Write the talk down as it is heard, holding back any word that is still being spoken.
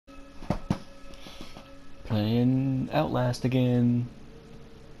Playing Outlast again.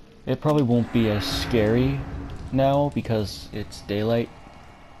 It probably won't be as scary now because it's daylight.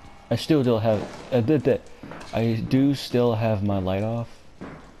 I still do have I do still have my light off.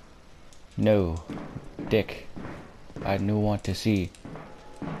 No, dick. I do want to see.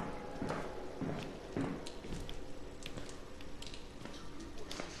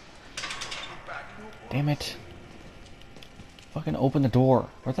 Damn it. Fucking open the door.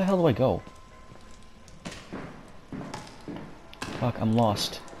 Where the hell do I go? Fuck, I'm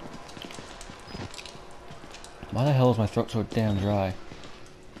lost. Why the hell is my throat so damn dry?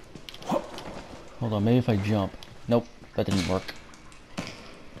 Hold on, maybe if I jump. Nope, that didn't work.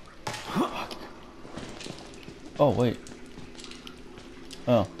 Fuck. Oh, wait.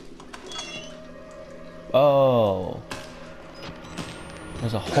 Oh. Oh.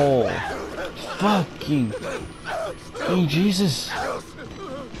 There's a hole. Fucking. Hey, Jesus.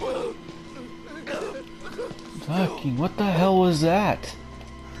 Fucking, what the hell was that?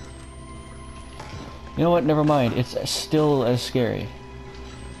 You know what, never mind. It's still as scary.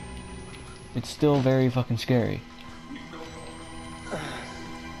 It's still very fucking scary.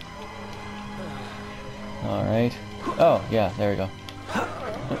 Alright. Oh, yeah, there we go.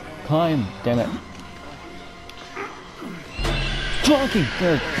 Climb, damn it. Fucking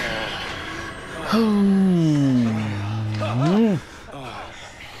good.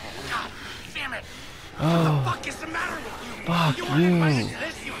 What the fuck is the matter with you? Fuck you. you. Invited to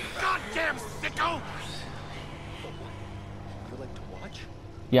this, you goddamn sicko! You like to watch?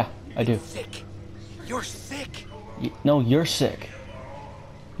 Yeah, I do. Sick. You're sick. No, you're sick.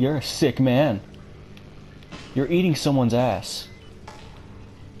 You're a sick man. You're eating someone's ass.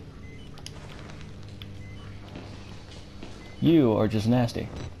 You are just nasty.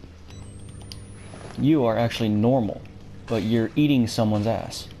 You are actually normal, but you're eating someone's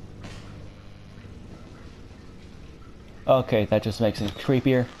ass. Okay, that just makes it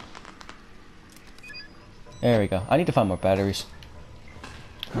creepier. There we go. I need to find more batteries.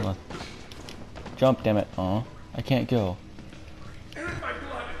 Hold on. Jump, damn it. Aw, I can't go. They're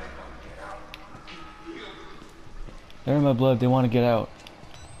in my blood. They want to get out.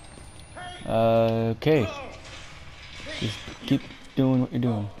 Okay. Just keep doing what you're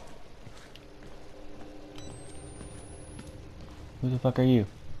doing. Who the fuck are you?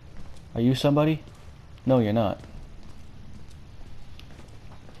 Are you somebody? No, you're not.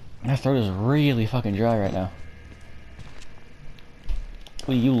 My throat is really fucking dry right now.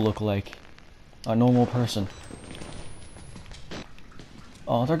 What do you look like? A normal person.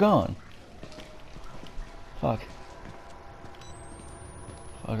 Oh, they're gone. Fuck.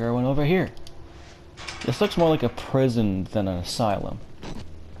 Fucker went over here. This looks more like a prison than an asylum.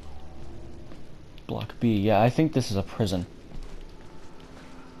 Block B. Yeah, I think this is a prison.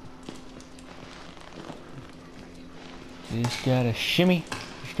 You just gotta shimmy.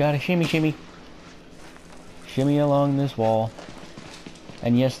 Just gotta shimmy, shimmy. Shimmy along this wall.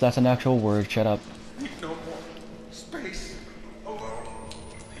 And yes, that's an actual word. Shut up. No more space. Alone.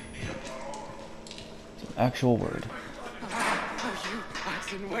 It's an actual word. I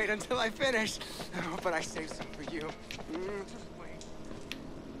didn't wait until I finished. Oh, but I saved some for you. Just wait.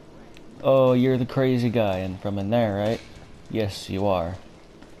 Oh, you're the crazy guy and from in there, right? Yes, you are.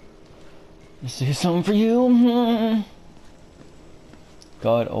 This is something for you.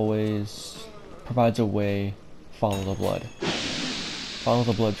 God always provides a way. Follow the blood. Follow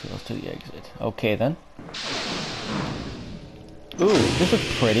the blood trails to the exit. Okay then. Ooh, this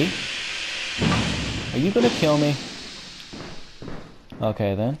is pretty. Are you gonna kill me?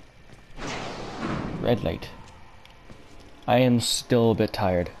 Okay then. Red light. I am still a bit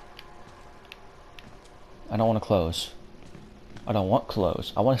tired. I don't want to close. I don't want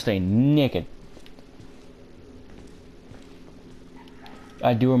clothes. I want to stay naked.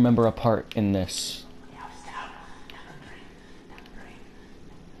 I do remember a part in this.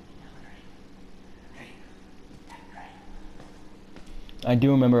 I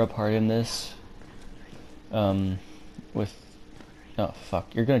do remember a part in this. With... Oh,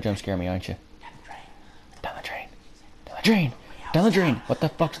 fuck. You're gonna jump scare me, aren't you? Down the drain. Down the drain! Down the drain! What the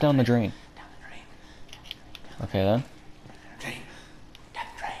fuck's down the drain? Okay then.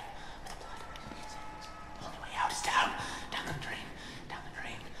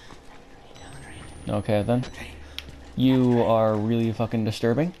 Okay then. You are really fucking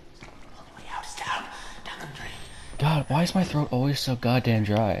disturbing. God, why is my throat always so goddamn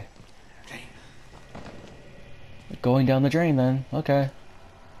dry? Going down the drain then. Okay.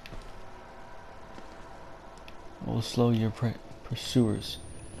 We'll slow your pursuers.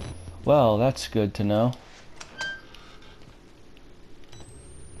 Well, that's good to know.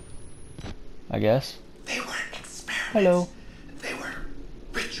 I guess. They Hello. They were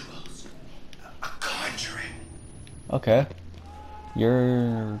rituals. A conjuring. Okay.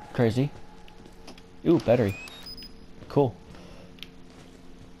 You're crazy. Ooh, battery. Cool.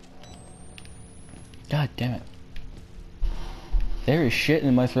 God damn it. There is shit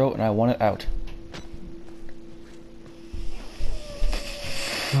in my throat and I want it out.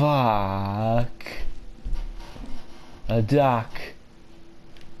 Fuck. A dock.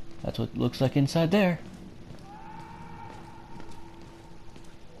 That's what it looks like inside there.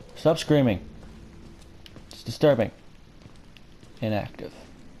 Stop screaming. It's disturbing. Inactive.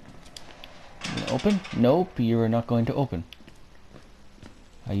 You gonna open? Nope, you are not going to open.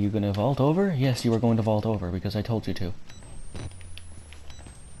 Are you gonna vault over? Yes, you are going to vault over because I told you to.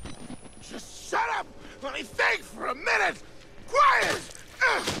 Just shut up! Let me think for a minute! Quiet!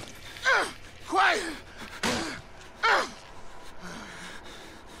 Quiet!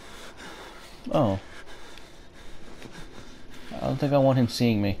 Oh. I don't think I want him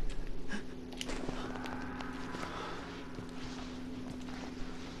seeing me.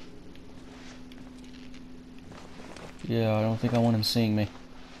 Yeah, I don't think I want him seeing me.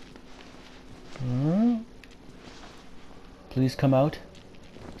 Huh? Please come out,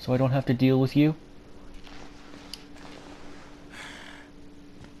 so I don't have to deal with you.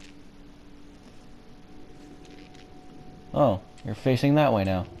 Oh, you're facing that way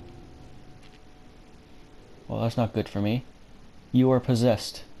now. Well, that's not good for me. You are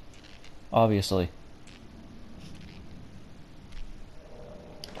possessed. Obviously.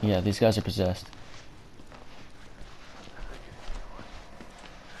 Yeah, these guys are possessed.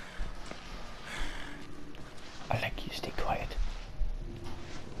 I like you, stay quiet.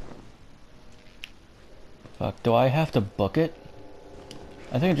 Fuck, do I have to book it?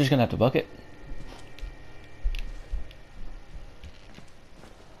 I think I'm just gonna have to book it.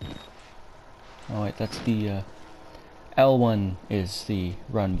 Oh wait, that's the, L1 is the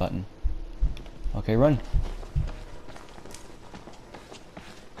run button. Okay, run.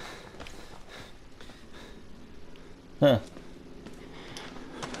 Huh.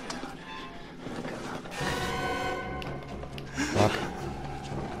 Fuck.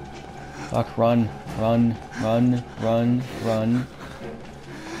 Fuck, run, run, run, run, run.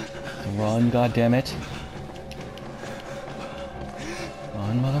 Run, goddammit.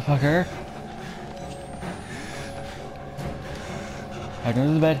 Run, motherfucker. Hide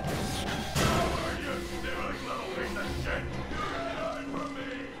under the bed.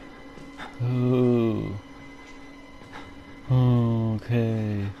 Ooh.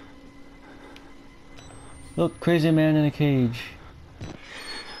 Okay. Look, crazy man in a cage.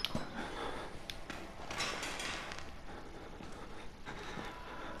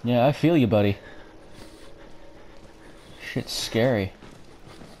 Yeah, I feel you, buddy. Shit's scary.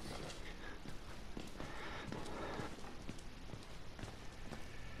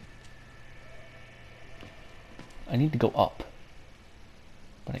 I need to go up.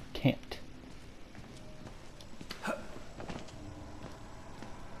 But I can't.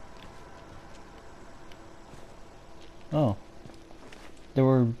 Oh. There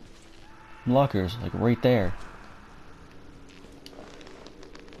were lockers, like, right there.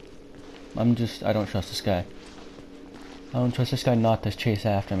 I don't trust this guy. I don't trust this guy not to chase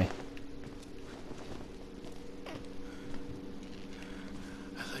after me.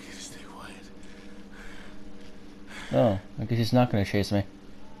 I'd like you to stay quiet. Oh, I guess he's not gonna chase me. I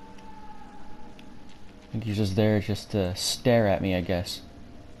think he's just there just to stare at me, I guess.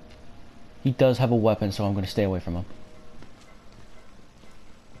 He does have a weapon, so I'm gonna stay away from him.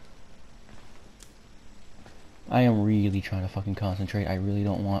 I am really trying to fucking concentrate. I really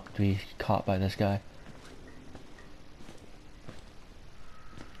don't want to be caught by this guy.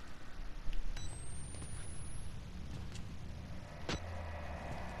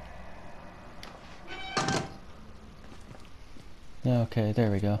 Okay,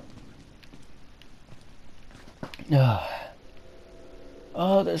 there we go.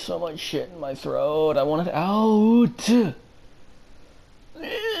 Oh, there's so much shit in my throat. I want it out.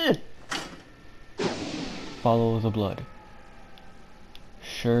 Follow the blood.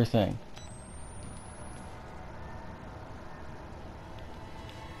 Sure thing.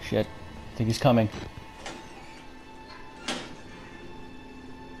 Shit. I think he's coming.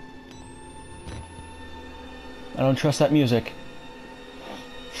 I don't trust that music.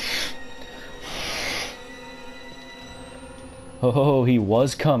 Oh, he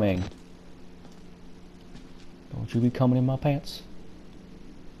was coming. Don't you be coming in my pants.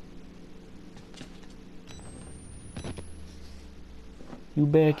 You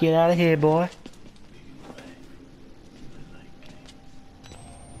better get out of here, boy.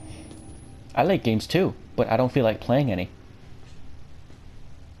 I like games too, but but I don't feel like playing any.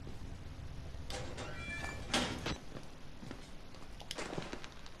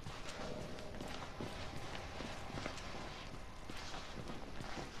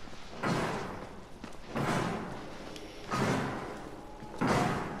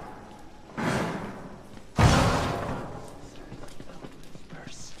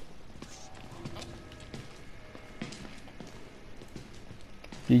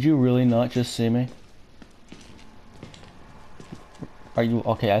 Did you really not just see me? Are you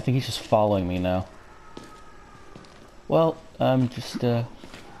okay? I think he's just following me now. Well, I'm just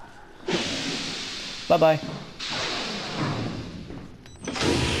bye-bye.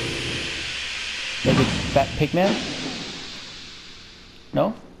 Maybe fat pig man?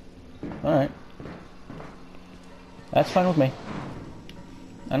 No? Alright. That's fine with me.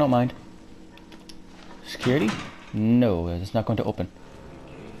 I don't mind. Security? No, it's not going to open.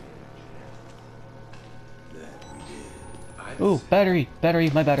 Ooh, battery! Battery,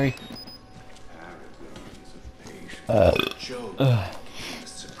 my battery.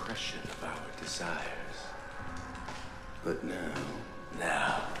 Suppression of our desires. But now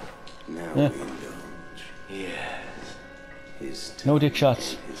we indulge. Yes. His No dick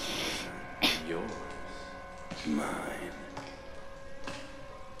shots. Yours. Mine.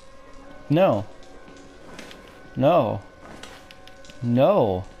 No. No.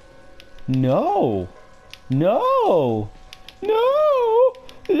 No. No. No. No.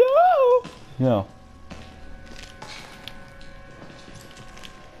 No. No.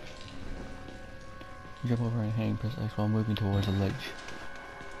 Jump over and hang, press X while moving towards a ledge.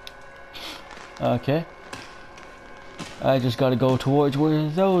 Okay. I just gotta go towards where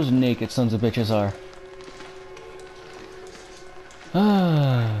those naked sons of bitches are.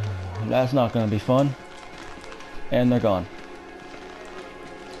 That's not gonna be fun. And they're gone.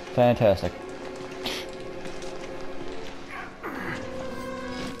 Fantastic.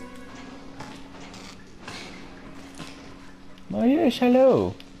 Oh yes,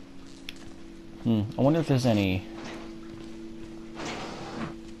 hello. I wonder if there's any...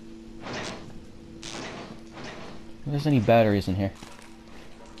 batteries in here.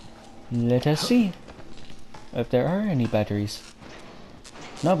 Let us see if there are any batteries.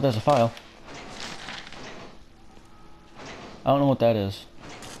 No, but there's a file. I don't know what that is.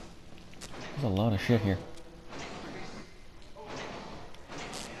 There's a lot of shit here.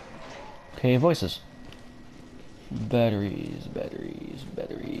 Okay, voices. Batteries, batteries,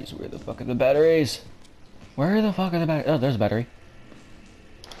 batteries. Where the fuck are the batteries? Where the fuck are the batteries? Oh, there's a battery.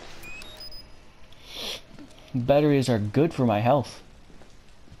 Batteries are good for my health.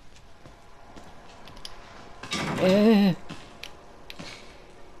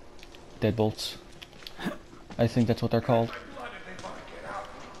 Deadbolts. I think that's what they're called.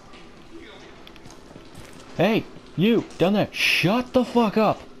 Hey, you down there! Shut the fuck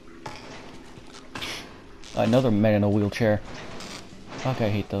up! Another man in a wheelchair. Fuck, I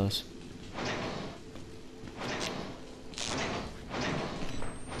hate those.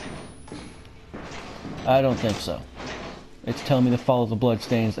 I don't think so. It's telling me to follow the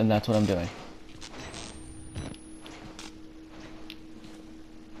bloodstains, and that's what I'm doing.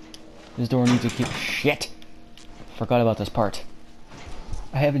 This door needs to keep... Shit! Forgot about this part.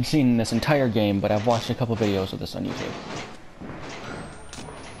 I haven't seen this entire game, but I've watched a couple videos of this on YouTube.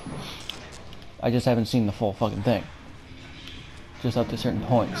 I just haven't seen the full fucking thing. Just up to certain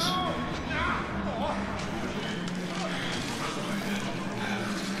points.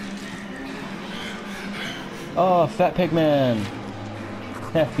 Oh, Fat Pig Man!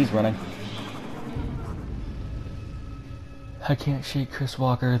 Heh, he's running. I can't shake Chris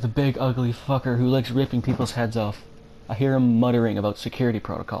Walker, the big ugly fucker who likes ripping people's heads off. I hear him muttering about security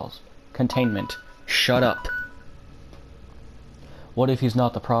protocols. Containment. Shut up. What if he's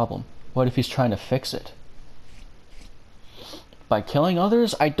not the problem? What if he's trying to fix it? By killing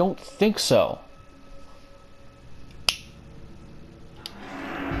others? I don't think so.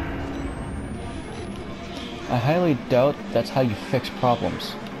 I highly doubt that's how you fix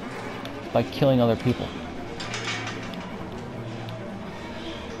problems. By killing other people.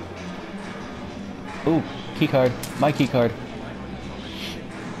 Ooh, keycard. My keycard.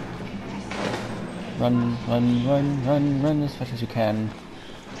 Run, run, run, run, run as fast as you can.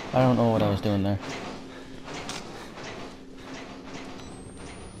 I don't know what I was doing there.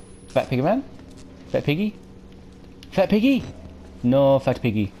 Fat Piggy Man? Fat Piggy? Fat Piggy? No, Fat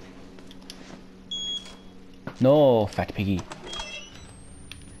Piggy. No, Fat Piggy.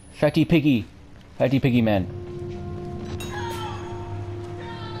 Fatty Piggy. Fatty Piggy Man.